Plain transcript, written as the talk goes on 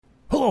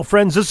Hello,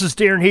 friends. This is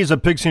Darren Hayes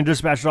of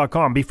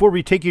PigskinDispatch.com. Before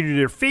we take you to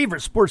your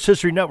favorite Sports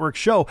History Network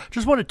show,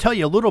 just want to tell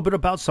you a little bit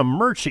about some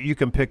merch that you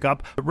can pick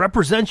up that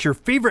represents your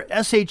favorite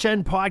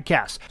SHN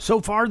podcast.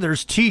 So far,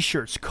 there's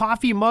t-shirts,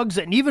 coffee mugs,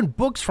 and even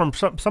books from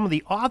some of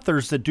the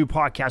authors that do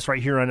podcasts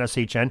right here on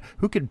SHN.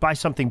 Who could buy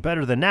something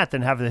better than that,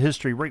 than have the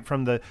history right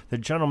from the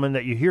gentleman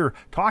that you hear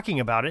talking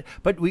about it?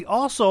 But we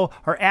also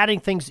are adding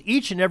things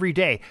each and every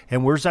day.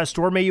 And where's that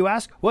store, may you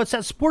ask? Well, it's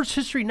at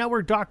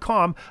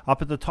SportsHistoryNetwork.com.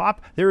 Up at the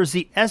top, there is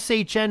the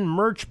SHN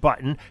merch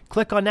button.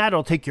 Click on that.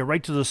 It'll take you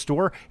right to the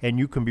store, and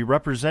you can be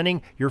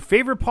representing your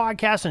favorite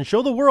podcast and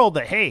show the world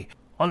that, hey,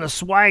 on the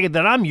swag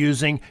that I'm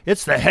using,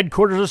 it's the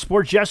headquarters of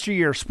sports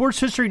yesteryear, Sports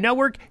History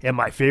Network, and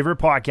my favorite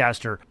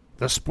podcaster,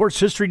 the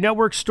Sports History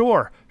Network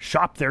store.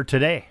 Shop there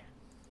today.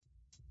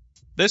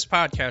 This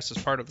podcast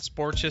is part of the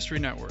Sports History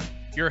Network,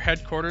 your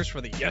headquarters for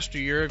the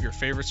yesteryear of your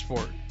favorite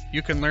sport.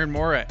 You can learn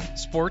more at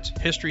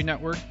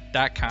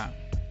sportshistorynetwork.com.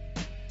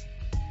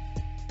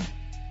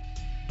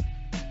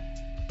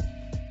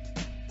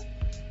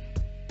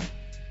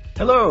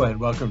 Hello and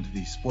welcome to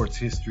the Sports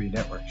History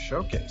Network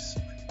Showcase,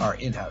 our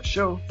in-house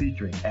show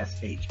featuring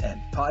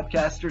SHN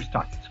podcasters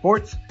talking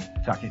sports,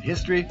 talking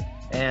history,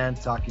 and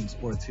talking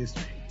sports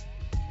history.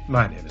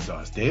 My name is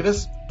Oz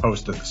Davis,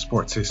 host of the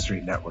Sports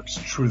History Network's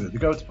Truly the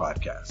Goats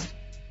podcast.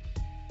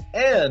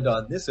 And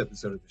on this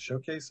episode of the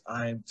Showcase,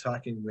 I'm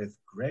talking with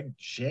Greg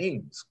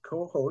James,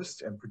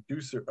 co-host and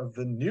producer of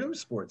the new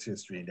Sports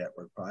History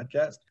Network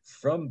podcast,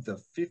 From the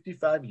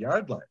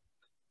 55-Yard Line.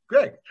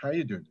 Greg, how are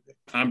you doing today?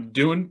 I'm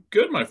doing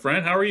good, my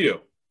friend. How are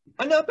you?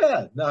 Not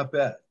bad, not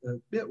bad. A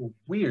bit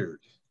weird,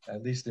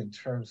 at least in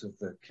terms of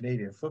the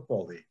Canadian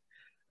Football League.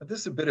 But this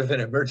is a bit of an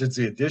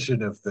emergency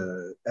edition of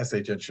the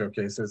SHN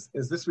Showcase.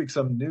 Is this week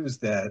some news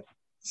that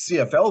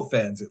CFL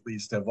fans, at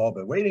least, have all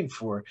been waiting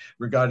for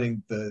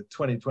regarding the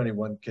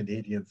 2021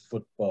 Canadian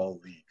Football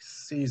League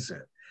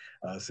season.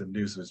 Some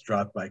news was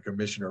dropped by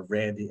Commissioner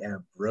Randy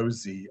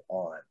Ambrosie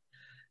on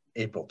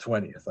April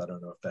 20th. I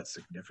don't know if that's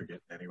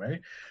significant anyway.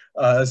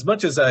 As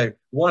much as I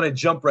want to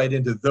jump right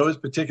into those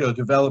particular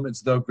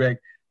developments, though, Greg,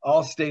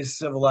 I'll stay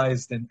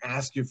civilized and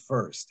ask you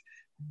first.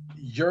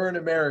 You're an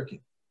American.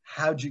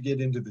 How'd you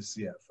get into the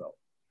CFL?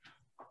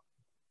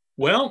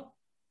 Well,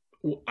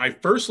 I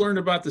first learned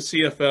about the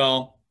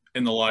CFL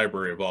in the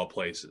library of all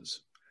places.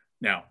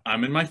 Now,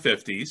 I'm in my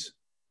 50s.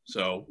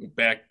 So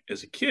back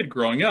as a kid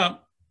growing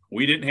up,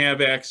 we didn't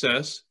have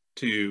access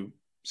to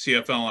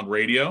CFL on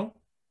radio,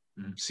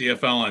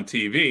 CFL on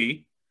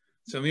TV.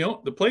 So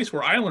the place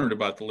where I learned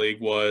about the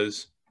league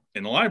was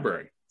in the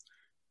library.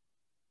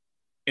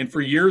 And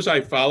for years,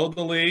 I followed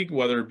the league,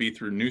 whether it be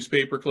through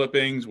newspaper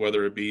clippings,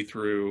 whether it be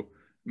through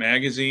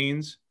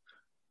magazines.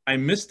 I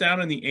missed out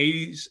in the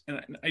 80s,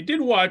 and I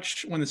did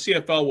watch when the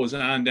CFL was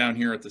on down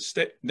here in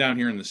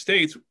the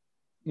States.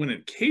 When it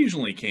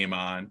occasionally came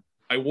on,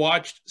 I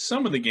watched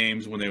some of the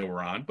games when they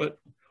were on, but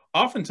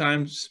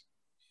oftentimes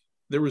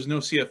there was no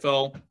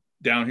CFL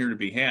down here to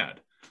be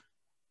had.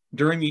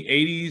 During the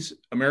 80s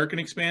American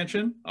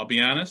expansion, I'll be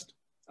honest,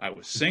 I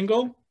was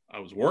single, I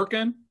was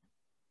working.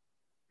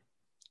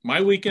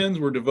 My weekends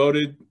were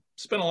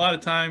spent a lot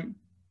of time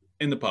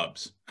in the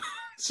pubs.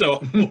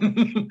 So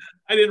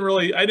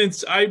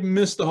I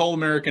missed the whole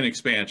American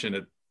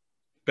expansion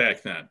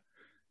back then.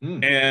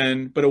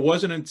 But it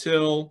wasn't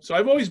so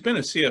I've always been a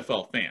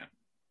CFL fan.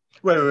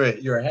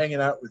 Wait. You were hanging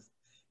out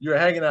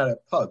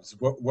at pubs.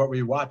 What were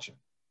you watching?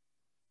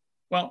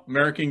 Well,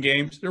 American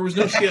games. There was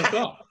no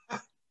CFL.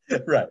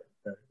 Right.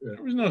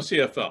 There was no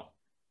CFL.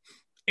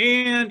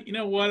 And you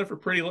know what? If we're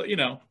pretty,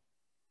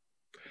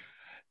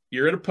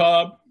 you're at a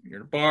pub, you're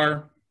at a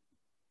bar,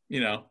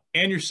 and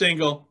you're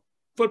single,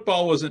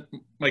 football wasn't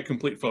my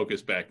complete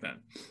focus back then.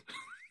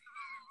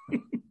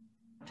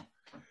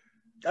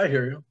 I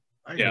hear you.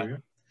 I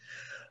hear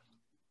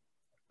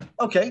you.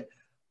 Okay.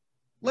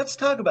 Let's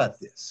talk about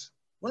this.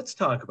 Let's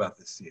talk about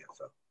the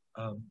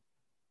CFL.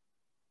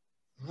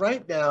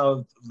 Right now,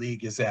 the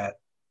league is at,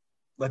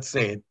 let's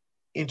say, an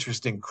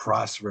interesting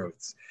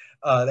crossroads.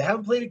 They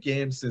haven't played a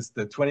game since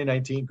the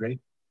 2019 Grey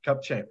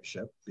Cup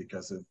Championship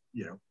because of,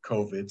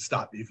 COVID.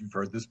 Stop me if you've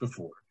heard this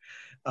before.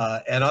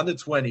 And on the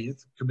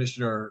 20th,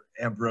 Commissioner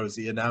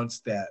Ambrosie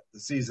announced that the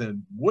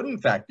season would, in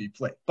fact, be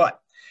played. But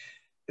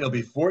it'll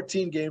be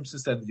 14 games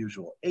instead of the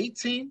usual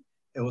 18.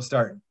 It will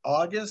start in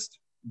August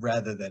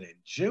rather than in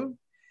June.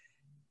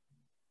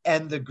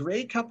 And the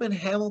Grey Cup in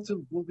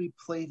Hamilton will be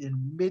played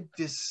in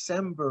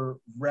mid-December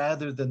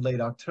rather than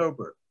late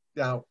October.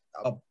 Now,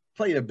 I'll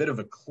play a bit of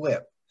a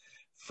clip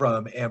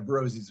from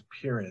Ambrosie's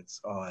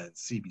appearance on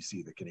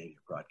CBC, the Canadian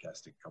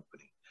Broadcasting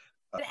Company.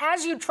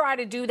 As you try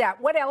to do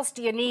that, what else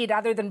do you need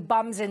other than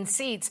bums in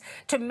seats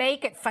to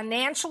make it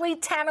financially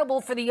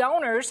tenable for the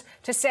owners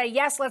to say,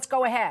 yes, let's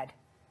go ahead?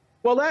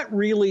 Well, that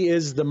really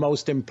is the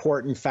most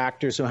important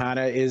factor,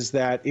 Suhana, is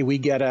that we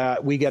get a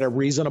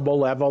reasonable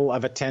level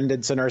of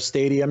attendance in our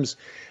stadiums.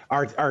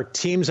 Our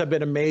teams have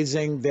been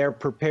amazing. They're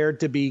prepared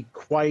to be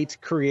quite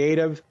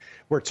creative.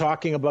 We're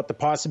talking about the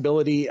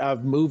possibility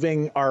of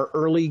moving our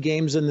early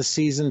games in the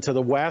season to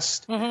the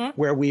West,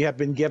 where we have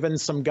been given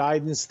some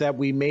guidance that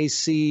we may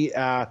see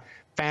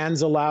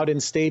fans allowed in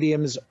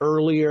stadiums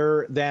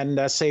earlier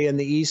than, say, in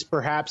the East,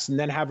 perhaps, and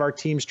then have our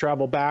teams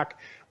travel back.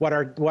 What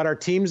our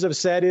teams have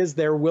said is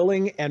they're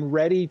willing and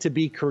ready to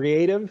be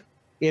creative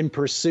in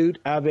pursuit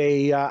of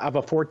a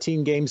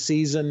 14-game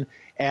season,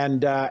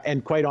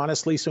 and quite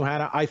honestly,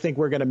 Suhana, I think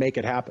we're going to make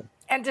it happen.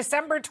 And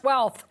December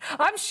 12th,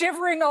 I'm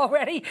shivering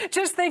already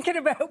just thinking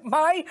about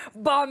my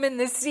bum in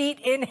the seat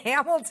in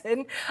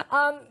Hamilton.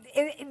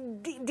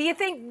 Do you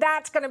think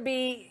that's going to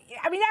be?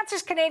 I mean, that's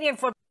just Canadian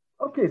football.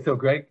 Okay, so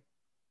Greg,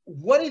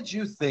 what did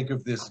you think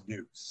of this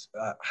news?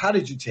 How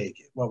did you take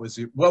it? What was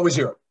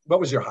your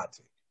hot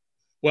take?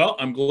 Well,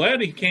 I'm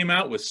glad he came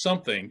out with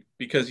something,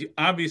 because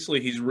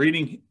he's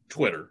reading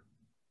Twitter,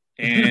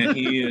 and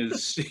he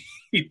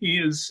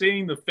is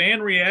seeing the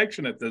fan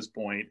reaction at this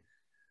point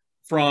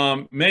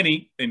from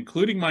many,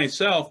 including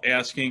myself,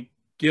 asking,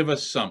 give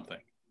us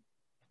something.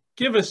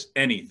 Give us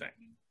anything.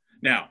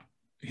 Now,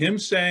 him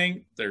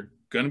saying they're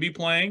going to be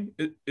playing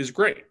is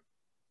great.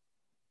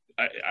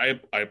 I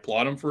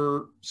applaud him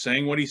for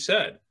saying what he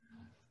said.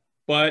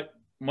 But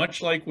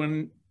much like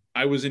when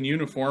I was in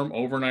uniform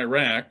over in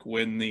Iraq,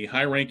 when the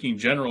high-ranking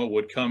general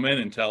would come in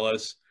and tell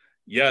us,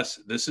 yes,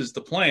 this is the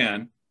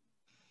plan.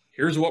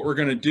 Here's what we're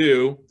going to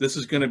do. This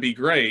is going to be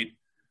great.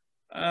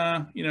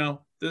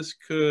 This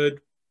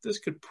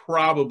could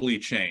probably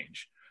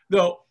change.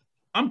 Though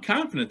I'm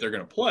confident they're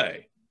going to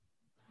play.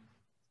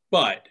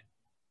 But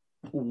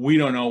we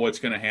don't know what's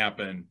going to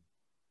happen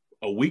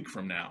a week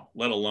from now,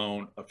 let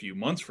alone a few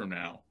months from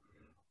now,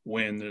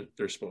 when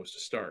they're supposed to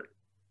start.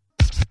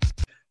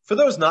 For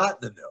those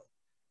not in the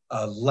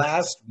know,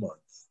 last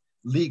month,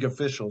 league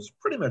officials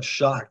pretty much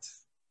shocked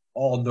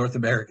all North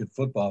American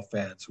football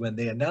fans when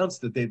they announced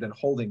that they'd been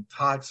holding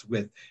talks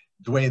with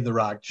Dwayne "The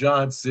Rock"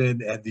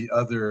 Johnson and the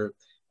other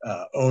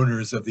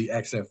owners of the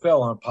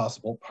XFL on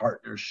possible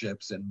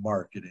partnerships and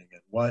marketing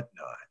and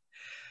whatnot.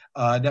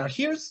 Now,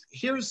 here's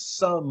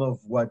some of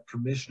what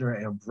Commissioner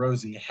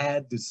Ambrosie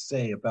had to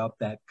say about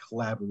that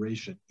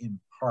collaboration in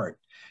part,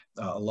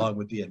 along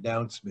with the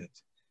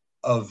announcement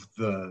of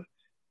the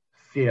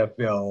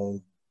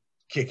CFL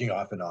kicking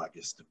off in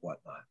August and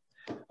whatnot.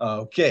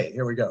 Okay,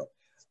 here we go.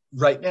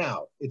 Right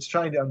now, it's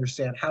trying to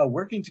understand how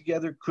working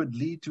together could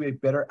lead to a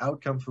better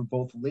outcome for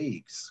both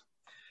leagues.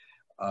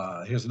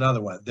 Here's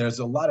another one. There's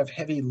a lot of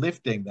heavy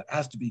lifting that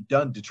has to be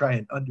done to try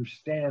and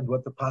understand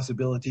what the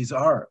possibilities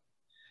are.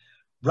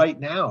 Right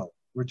now,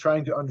 we're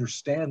trying to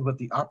understand what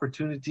the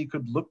opportunity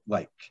could look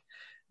like.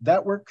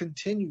 That work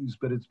continues,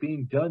 but it's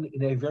being done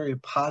in a very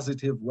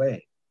positive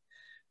way.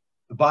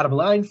 The bottom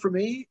line for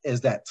me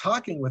is that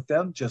talking with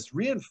them just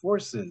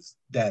reinforces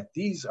that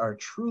these are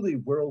truly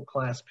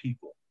world-class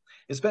people.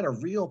 It's been a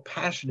real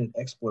passionate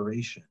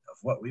exploration of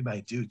what we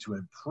might do to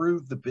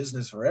improve the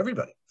business for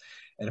everybody.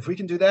 And if we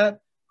can do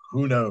that,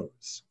 who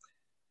knows?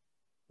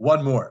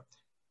 One more.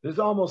 There's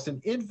almost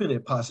an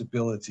infinite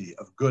possibility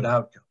of good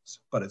outcomes,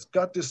 but it's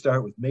got to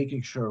start with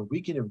making sure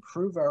we can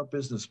improve our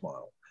business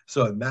model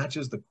so it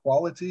matches the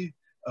quality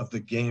of the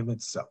game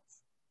itself.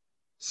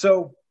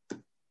 So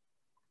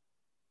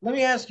let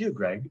me ask you,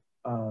 Greg,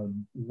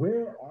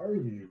 where are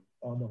you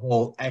on the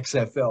whole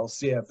XFL,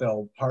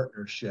 CFL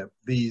partnership,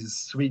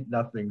 these sweet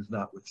nothings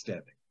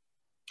notwithstanding?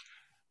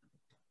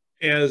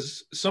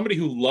 As somebody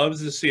who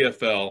loves the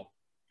CFL,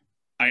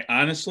 I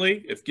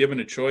honestly, if given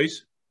a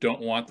choice,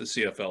 don't want the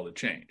CFL to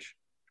change.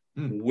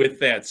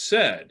 With that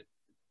said,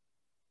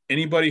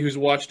 anybody who's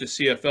watched a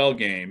CFL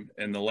game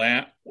in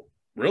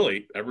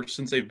really ever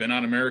since they've been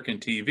on American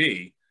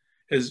TV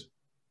has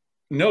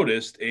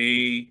noticed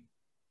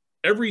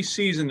every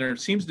season there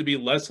seems to be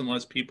less and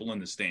less people in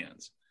the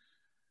stands.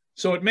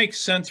 So it makes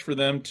sense for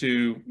them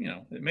to,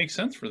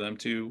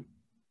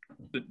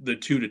 the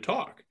two to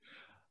talk.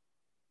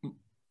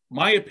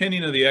 My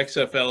opinion of the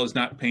XFL is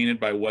not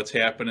painted by what's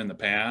happened in the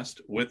past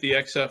with the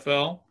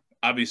XFL.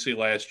 Obviously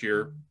last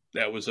year,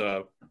 that was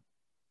how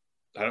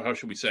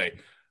should we say,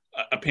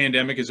 a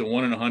pandemic is a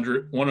 1 in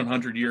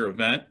 100 year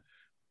event.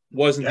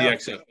 Wasn't the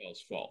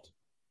XFL's fault.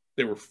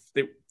 They were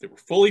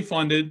fully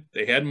funded.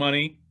 They had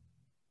money.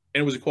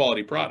 And it was a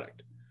quality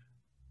product.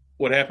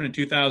 What happened in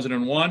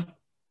 2001,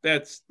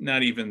 that's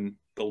not even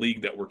the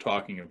league that we're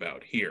talking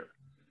about here.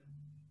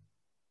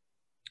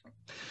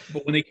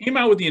 But when they came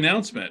out with the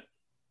announcement,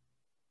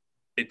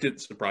 it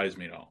didn't surprise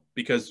me at all,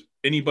 because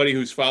anybody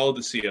who's followed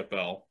the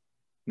CFL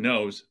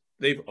knows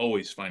they've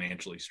always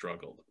financially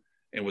struggled.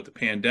 And with the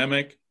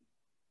pandemic,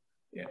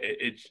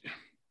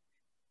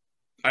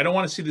 I don't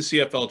want to see the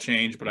CFL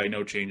change, but I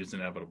know change is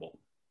inevitable.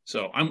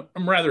 So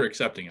I'm rather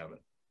accepting of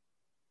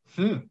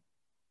it.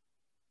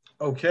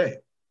 Okay.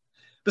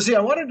 But see,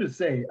 I wanted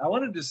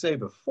to say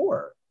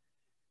before,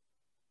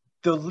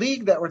 the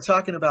league that we're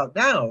talking about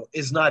now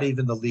is not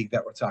even the league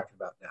that we're talking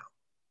about now.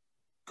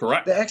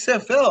 Correct. The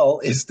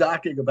XFL is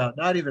talking about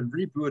not even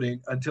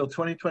rebooting until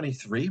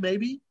 2023,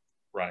 maybe.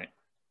 Right.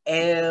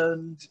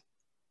 And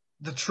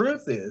the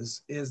truth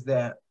is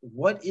that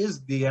what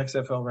is the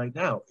XFL right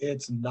now?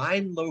 It's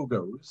 9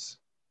 logos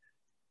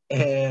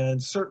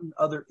and certain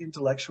other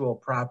intellectual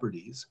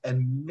properties,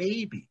 and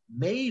maybe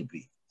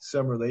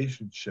some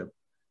relationships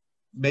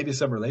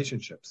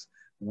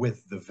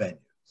with the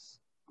venues.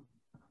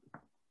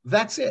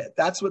 That's it.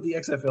 That's what the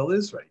XFL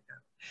is right now.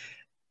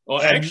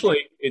 Well,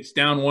 actually, it's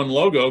down 1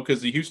 logo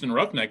because the Houston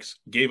Roughnecks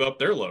gave up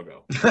their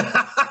logo.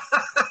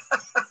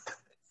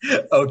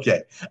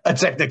 Okay, a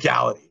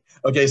technicality.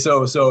 Okay,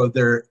 so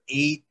there are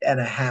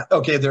 8.5.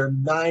 Okay, there are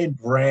 9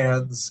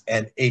 brands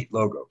and 8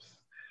 logos.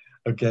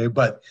 Okay,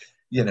 but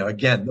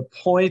again, the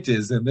point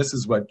is, and this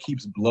is what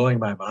keeps blowing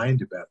my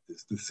mind about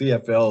this: the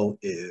CFL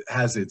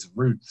has its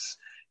roots,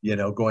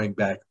 going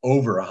back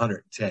over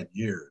 110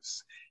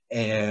 years.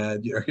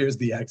 And here's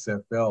the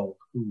XFL,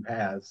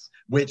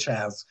 which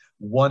has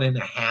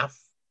 1.5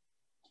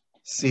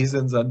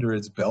 seasons under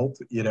its belt,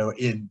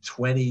 in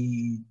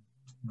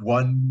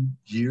 21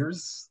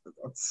 years.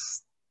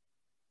 That's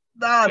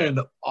not an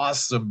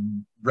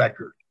awesome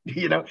record,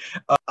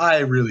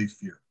 I really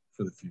fear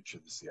for the future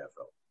of the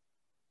CFL.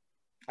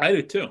 I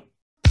do too.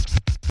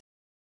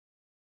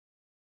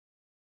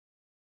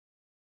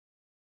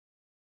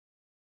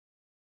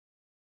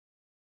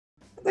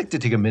 I'd like to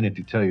take a minute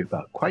to tell you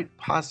about quite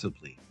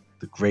possibly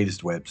the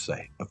greatest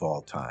website of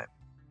all time,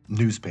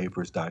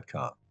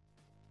 newspapers.com.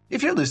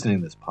 If you're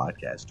listening to this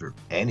podcast, or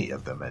any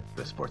of them at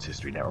the Sports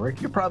History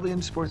Network, you're probably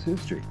into sports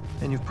history.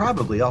 And you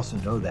probably also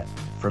know that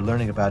for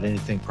learning about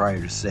anything prior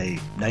to, say,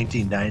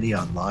 1990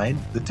 online,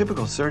 the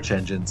typical search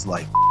engines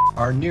like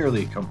are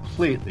nearly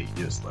completely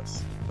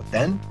useless. But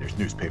then there's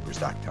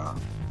newspapers.com.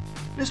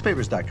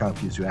 Newspapers.com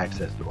gives you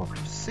access to over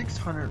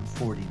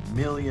 640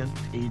 million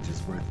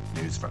pages worth of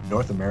news from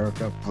North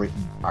America,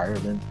 Britain,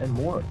 Ireland, and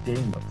more,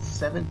 dating from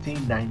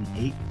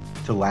 1798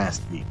 to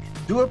last week.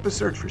 Do up a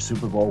search for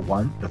Super Bowl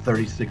I, the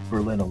 36th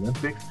Berlin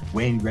Olympics,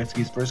 Wayne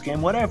Gretzky's first game,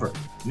 whatever.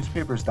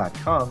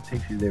 Newspapers.com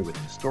takes you there with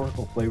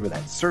historical flavor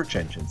that search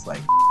engines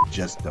like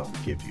just don't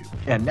give you.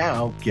 And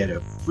now, get a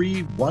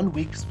free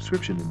 1-week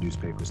subscription to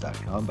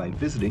newspapers.com by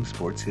visiting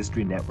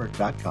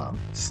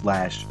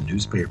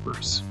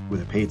sportshistorynetwork.com/newspapers.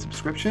 With a paid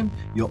subscription,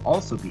 you'll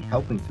also be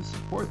helping to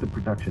support the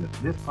production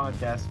of this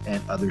podcast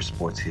and other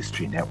Sports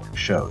History Network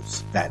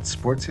shows. That's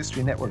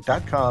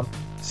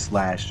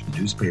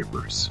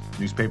sportshistorynetwork.com/newspapers.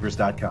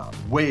 Newspapers.com.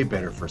 Way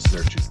better for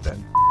searches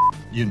than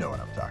you know what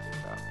I'm talking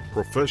about.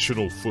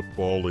 Professional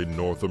football in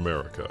North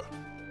America,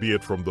 be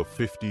it from the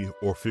 50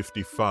 or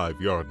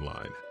 55-yard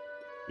line,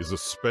 is a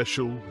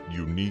special,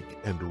 unique,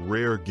 and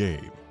rare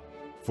game.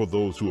 For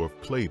those who have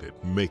played it,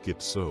 make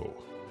it so.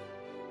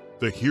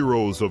 The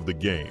heroes of the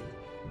game,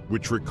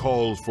 which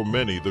recalls for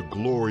many the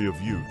glory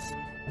of youth,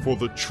 for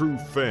the true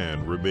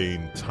fan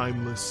remain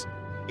timeless,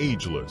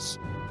 ageless,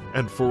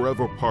 and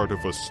forever part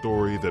of a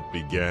story that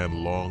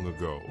began long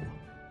ago.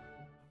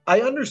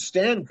 I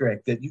understand, Greg,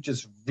 that you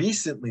just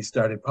recently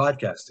started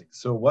podcasting.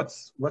 So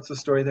what's the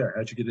story there?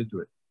 How'd you get into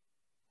it?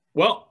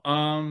 Well,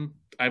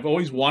 I've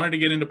always wanted to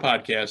get into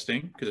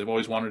podcasting because I've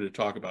always wanted to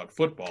talk about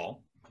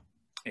football,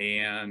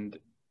 and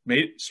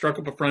struck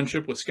up a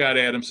friendship with Scott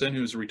Adamson,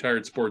 who's a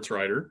retired sports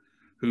writer,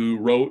 who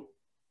wrote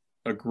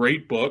a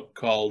great book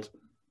called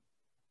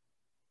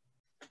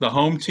The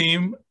Home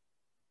Team,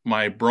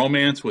 My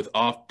Bromance with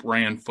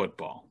Off-Brand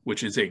Football,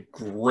 which is a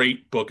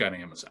great book on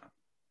Amazon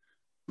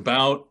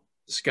about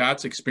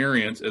Scott's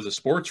experience as a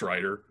sports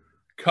writer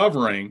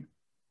covering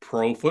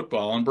pro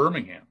football in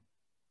Birmingham,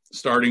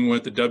 starting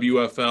with the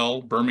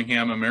WFL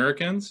Birmingham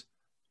Americans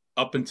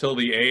up until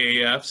the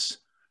AAF's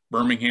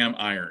Birmingham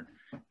Iron.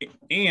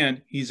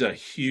 And he's a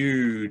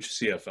huge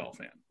CFL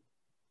fan.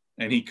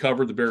 And he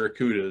covered the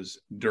Barracudas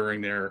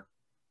during their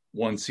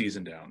one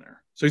season down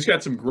there. So he's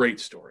got some great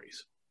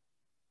stories.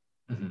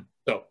 Mm-hmm.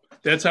 So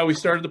that's how we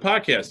started the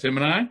podcast, him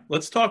and I.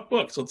 Let's talk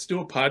books. Let's do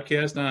a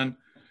podcast on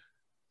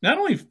not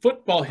only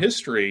football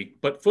history,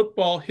 but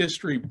football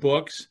history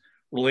books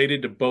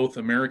related to both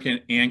American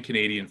and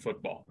Canadian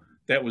football.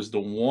 That was the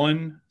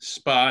one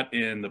spot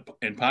in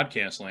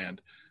podcast land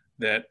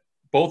that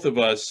both of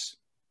us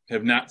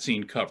have not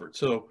seen covered.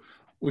 So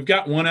we've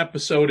got one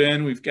episode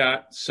in. We've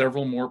got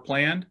several more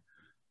planned.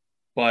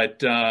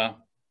 But,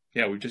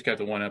 we've just got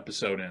the one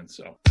episode in.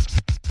 So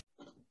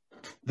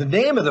the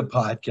name of the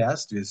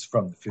podcast is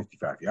From the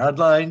 55-Yard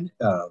Line.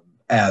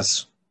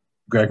 As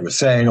Greg was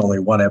saying, only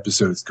one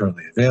episode is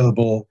currently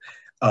available.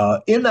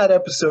 In that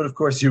episode, of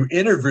course, you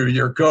interview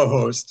your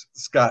co-host,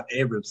 Scott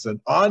Abramson,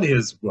 on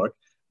his book,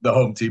 The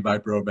Home Team, My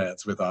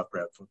Bromance with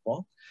Off-Brand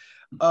Football.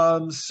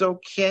 So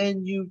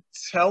can you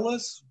tell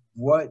us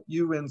what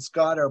you and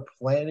Scott are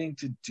planning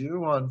to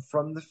do on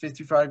From the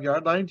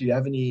 55-Yard Line? Do you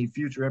have any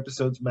future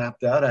episodes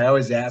mapped out? I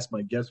always ask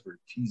my guests for a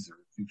teaser of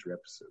future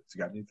episodes.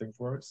 You got anything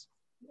for us?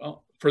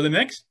 Well, for the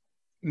next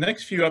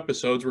few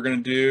episodes, we're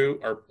going to do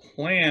our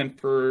plan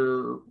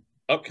for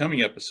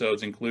upcoming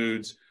episodes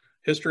includes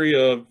history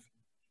of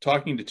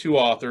talking to 2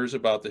 authors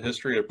about the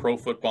history of pro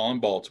football in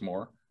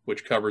Baltimore,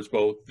 which covers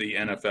both the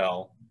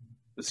NFL,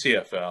 the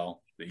CFL,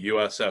 the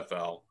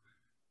USFL.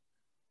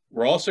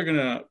 We're also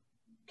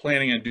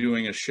planning on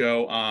doing a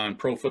show on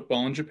pro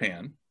football in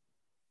Japan.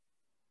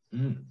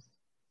 And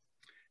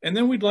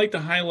then we'd like to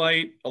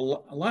highlight a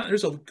lot.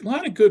 There's a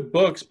lot of good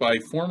books by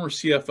former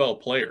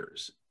CFL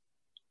players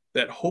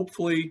that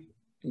hopefully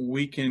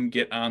we can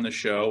get on the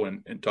show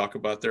and talk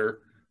about their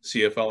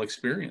CFL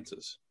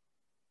experiences.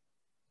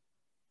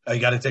 You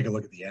got to take a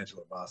look at the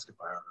Angelo Mosca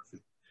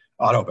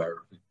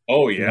autobiography.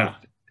 Oh, yeah.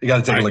 You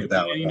got to take a look at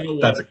that one.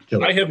 That's a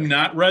killer. I have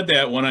not read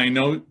that one. I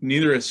know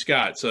neither has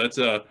Scott. So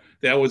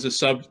that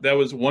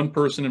was one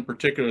person in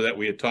particular that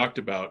we had talked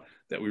about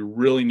that we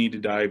really need to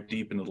dive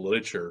deep into the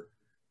literature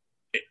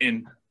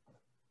and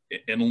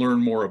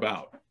learn more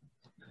about.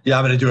 Yeah,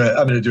 I'm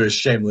gonna do a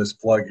shameless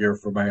plug here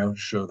for my own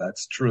show.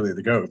 That's Truly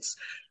the Goats.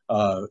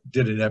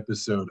 Did an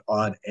episode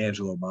on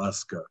Angelo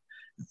Mosca,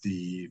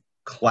 the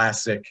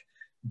classic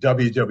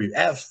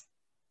WWF,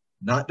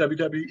 not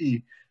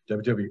WWE,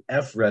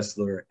 WWF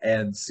wrestler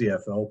and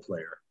CFL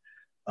player.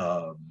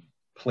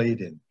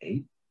 Played in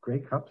 8 Grey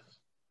Cups,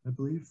 I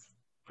believe.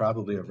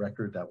 Probably a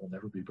record that will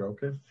never be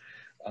broken,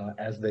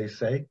 as they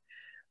say.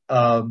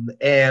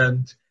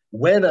 And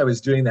when I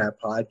was doing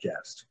that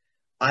podcast,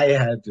 I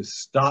had to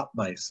stop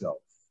myself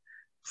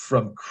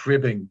from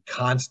cribbing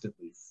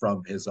constantly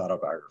from his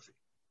autobiography.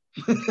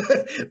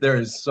 There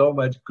is so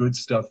much good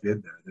stuff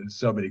in there. There's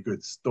so many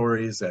good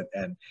stories,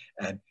 and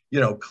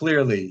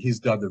clearly he's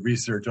done the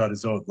research on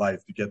his own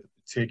life to get the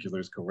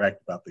particulars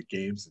correct about the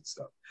games and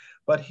stuff.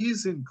 But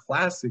he's in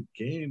classic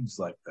games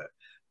like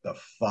the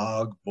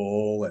Fog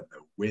Bowl and the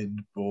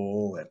Wind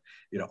Bowl, and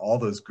all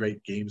those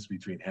great games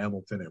between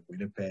Hamilton and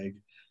Winnipeg,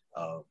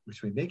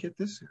 which we may get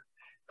this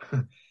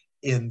year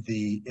in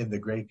the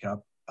Grey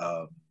Cup.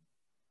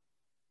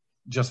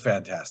 Just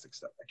fantastic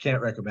stuff. I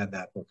can't recommend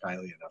that book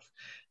highly enough.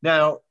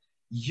 Now,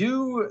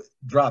 you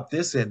dropped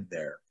this in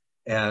there,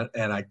 and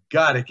I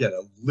got to get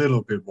a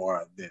little bit more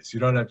on this.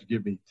 You don't have to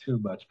give me too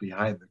much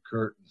behind the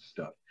curtain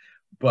stuff,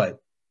 but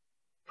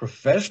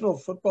professional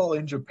football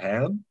in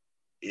Japan?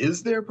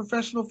 Is there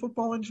professional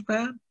football in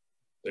Japan?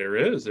 There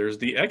is. There's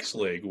the X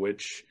League,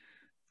 which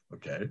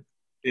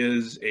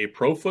is a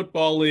pro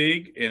football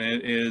league, and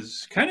it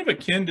is kind of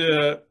akin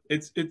to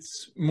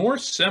it's more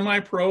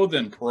semi-pro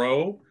than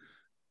pro,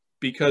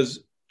 because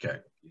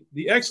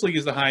the X League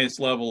is the highest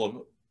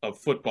level of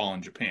football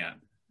in Japan,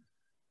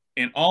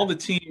 and all the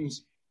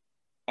teams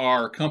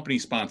are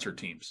company-sponsored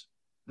teams.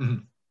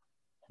 Mm-hmm.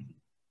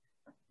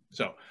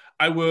 So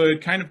I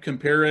would kind of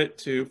compare it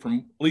to,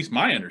 from at least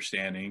my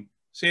understanding,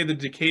 say the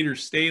Decatur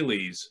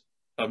Staleys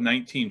of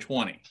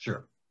 1920.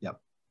 Sure.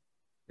 Yep.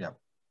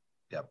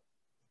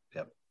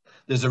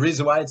 There's a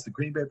reason why it's the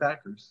Green Bay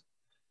Packers.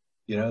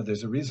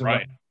 There's a reason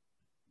why.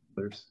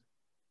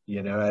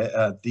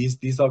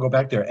 These all go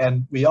back there.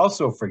 And we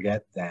also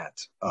forget that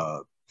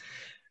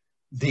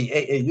the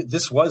AAU,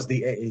 this was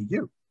the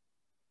AAU,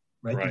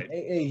 right? The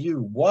AAU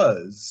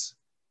was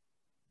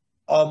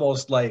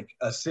almost like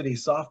a city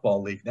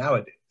softball league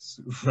nowadays,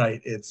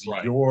 right? It's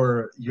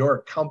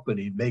your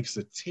company makes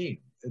a team,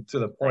 to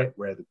the point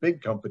where the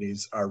big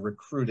companies are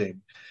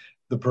recruiting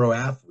the pro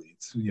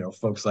athletes,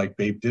 folks like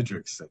Babe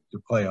Didrikson to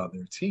play on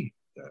their team.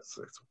 It's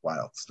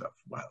wild stuff.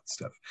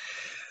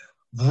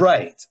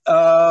 Right.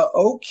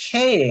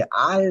 Okay.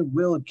 I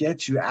will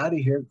get you out of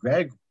here,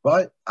 Greg,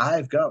 but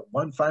I've got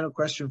one final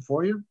question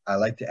for you. I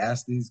like to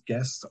ask these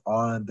guests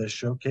on the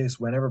showcase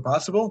whenever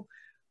possible.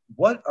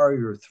 What are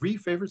your 3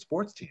 favorite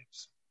sports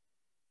teams?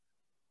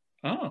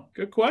 Oh,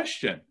 good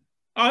question.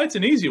 Oh, it's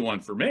an easy one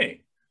for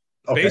me.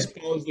 Okay.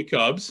 Baseball is the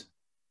Cubs.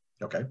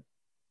 Okay.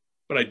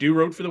 But I do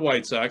root for the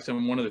White Sox.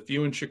 I'm one of the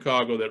few in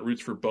Chicago that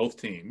roots for both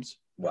teams.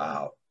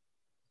 Wow.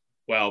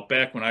 Well,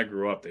 back when I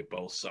grew up, they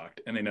both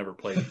sucked, and they never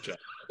played each other.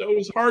 So it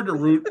was hard to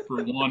root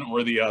for one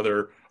or the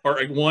other,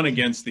 or one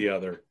against the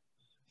other.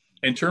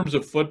 In terms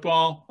of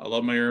football, I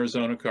love my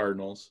Arizona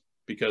Cardinals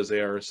because they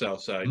are a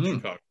Southside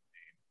Chicago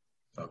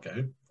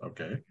team.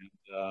 Okay.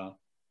 And,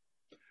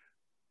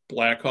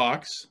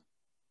 Blackhawks.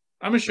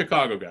 I'm a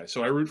Chicago guy,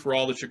 so I root for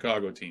all the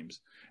Chicago teams.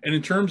 And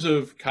in terms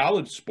of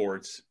college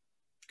sports,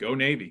 go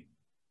Navy.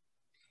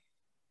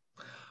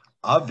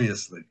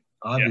 Obviously.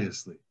 Yeah.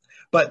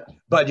 But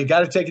you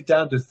got to take it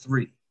down to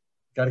 3.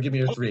 Got to give me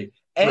your 3.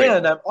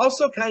 And I'm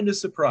also kind of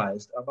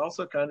surprised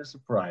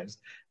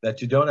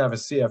that you don't have a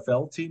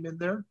CFL team in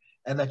there,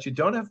 and that you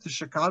don't have the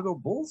Chicago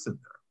Bulls in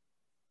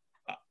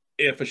there.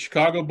 If a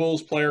Chicago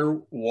Bulls player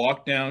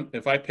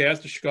if I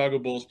passed a Chicago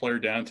Bulls player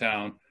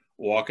downtown,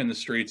 walking the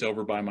streets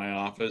over by my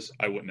office,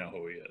 I wouldn't know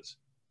who he is.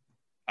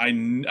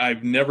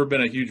 I've never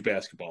been a huge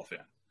basketball fan.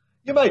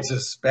 You might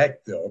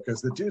suspect, though,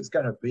 because the dude's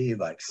got to be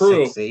like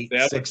 6'8",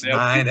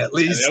 6'9" at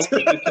least.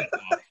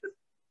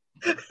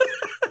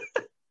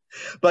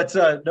 But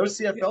no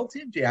CFL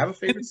team? Do you have a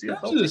favorite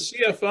CFL team? The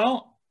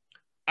CFL,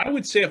 I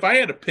would say if I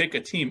had to pick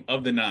a team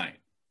of the 9,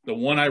 the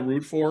one I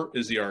root for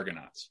is the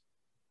Argonauts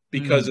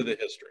because of the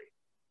history.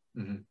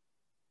 Mm-hmm.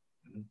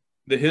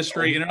 The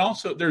history, and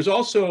there's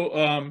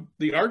also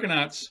the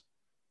Argonauts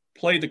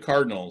played the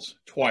Cardinals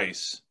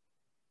twice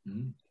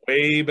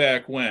way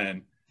back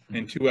when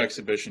in 2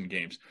 exhibition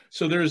games.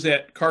 So there's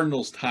that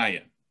Cardinals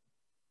tie-in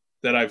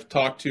that I've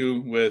talked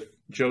to with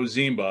Joe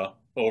Zimba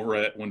over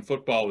at When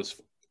Football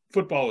Was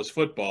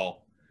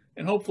Football.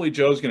 And hopefully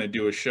Joe's going to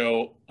do a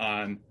show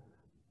on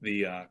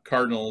the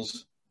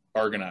Cardinals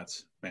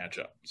Argonauts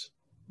matchups.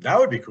 That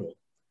would be cool.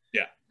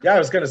 Yeah. Yeah, I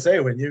was going to say,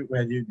 when you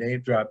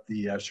name dropped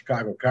the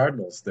Chicago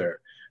Cardinals there,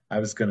 I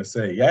was going to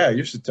say, yeah,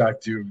 you should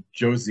talk to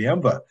Joe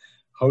Ziemba,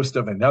 host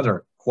of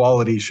another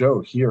quality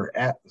show here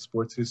at the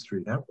Sports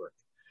History Network.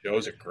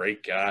 Joe's a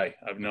great guy.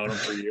 I've known him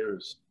for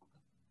years.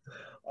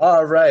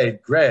 All right,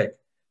 Greg,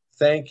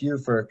 thank you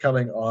for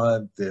coming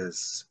on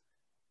this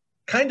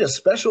kind of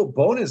special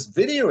bonus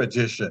video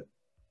edition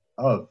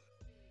of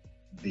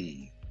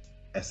the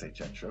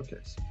SHN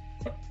Showcase.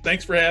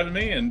 Thanks for having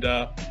me, and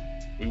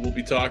we will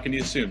be talking to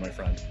you soon, my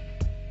friend.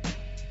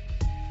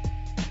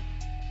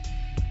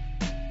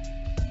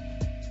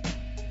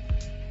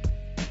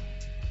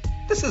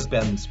 This has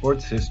been the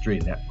Sports History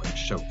Network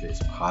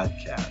Showcase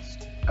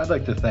podcast. I'd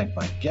like to thank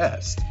my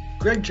guest,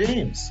 Greg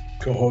James,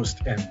 co-host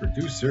and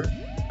producer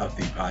of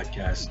the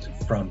podcast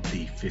From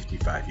the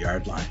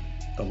 55-Yard Line,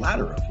 the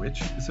latter of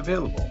which is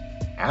available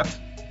at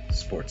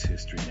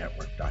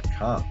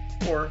sportshistorynetwork.com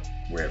or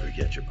wherever you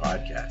get your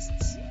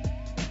podcasts.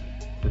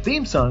 The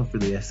theme song for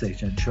the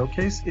SHN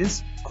Showcase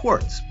is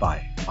Quartz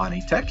by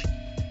Anitech,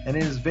 and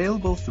it is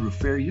available through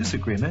fair use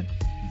agreement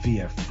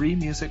via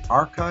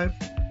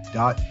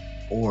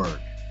freemusicarchive.org.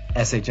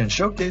 SHN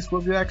Showcase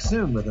will be back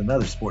soon with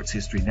another Sports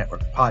History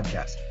Network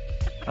podcast.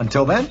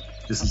 Until then,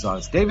 this is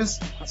Oz Davis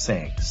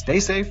saying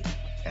stay safe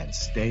and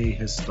stay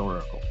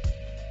historical.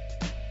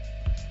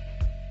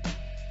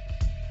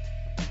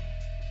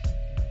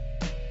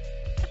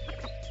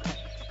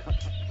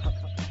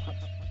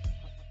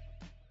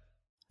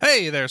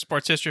 Hey there,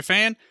 sports history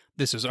fan.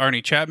 This is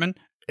Arnie Chapman,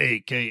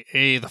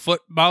 a.k.a. the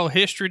Football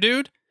History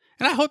Dude,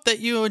 and I hope that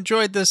you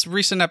enjoyed this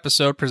recent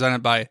episode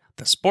presented by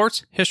the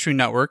Sports History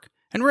Network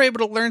and were able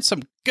to learn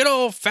some good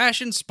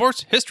old-fashioned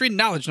sports history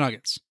knowledge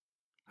nuggets.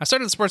 I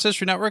started the Sports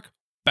History Network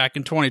back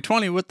in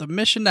 2020 with the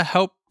mission to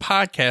help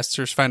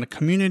podcasters find a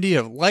community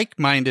of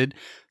like-minded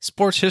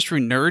sports history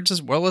nerds,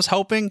 as well as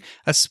helping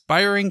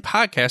aspiring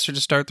podcasters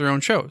to start their own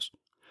shows.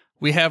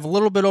 We have a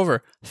little bit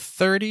over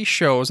 30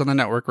 shows on the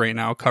network right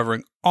now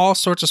covering all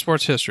sorts of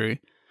sports history,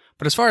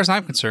 but as far as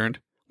I'm concerned,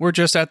 we're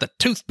just at the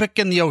toothpick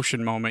in the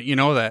ocean moment,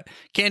 that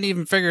can't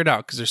even figure it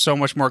out because there's so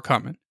much more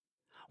coming.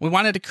 We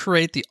wanted to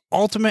create the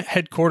ultimate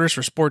headquarters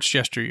for sports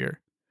yesteryear,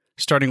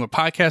 starting with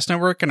Podcast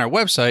Network and our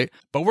website,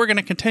 but we're going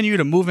to continue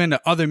to move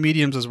into other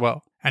mediums as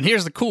well. And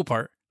here's the cool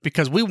part,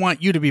 because we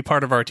want you to be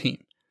part of our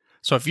team.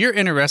 So if you're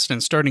interested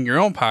in starting your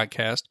own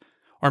podcast,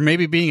 or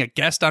maybe being a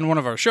guest on one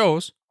of our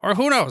shows, or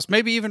who knows,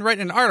 maybe even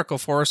writing an article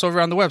for us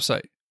over on the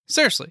website.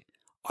 Seriously,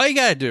 all you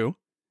gotta do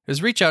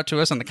is reach out to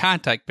us on the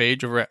contact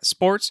page over at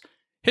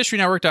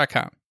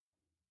sportshistorynetwork.com.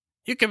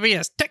 You can be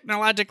as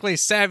technologically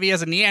savvy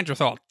as a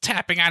Neanderthal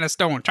tapping on a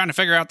stone trying to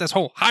figure out this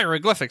whole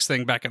hieroglyphics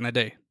thing back in the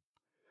day.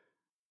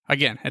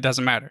 Again, it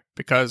doesn't matter,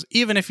 because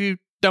even if you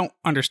don't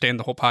understand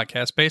the whole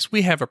podcast space,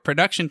 we have a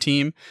production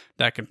team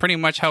that can pretty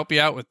much help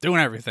you out with doing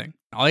everything.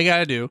 All you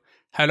gotta do,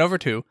 head over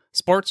to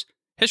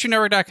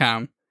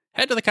sportshistorynetwork.com,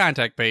 head to the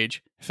contact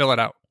page, fill it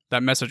out.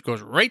 That message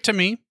goes right to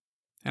me,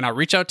 and I'll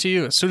reach out to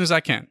you as soon as I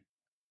can.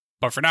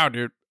 But for now,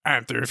 dude,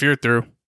 I'm through if you're through.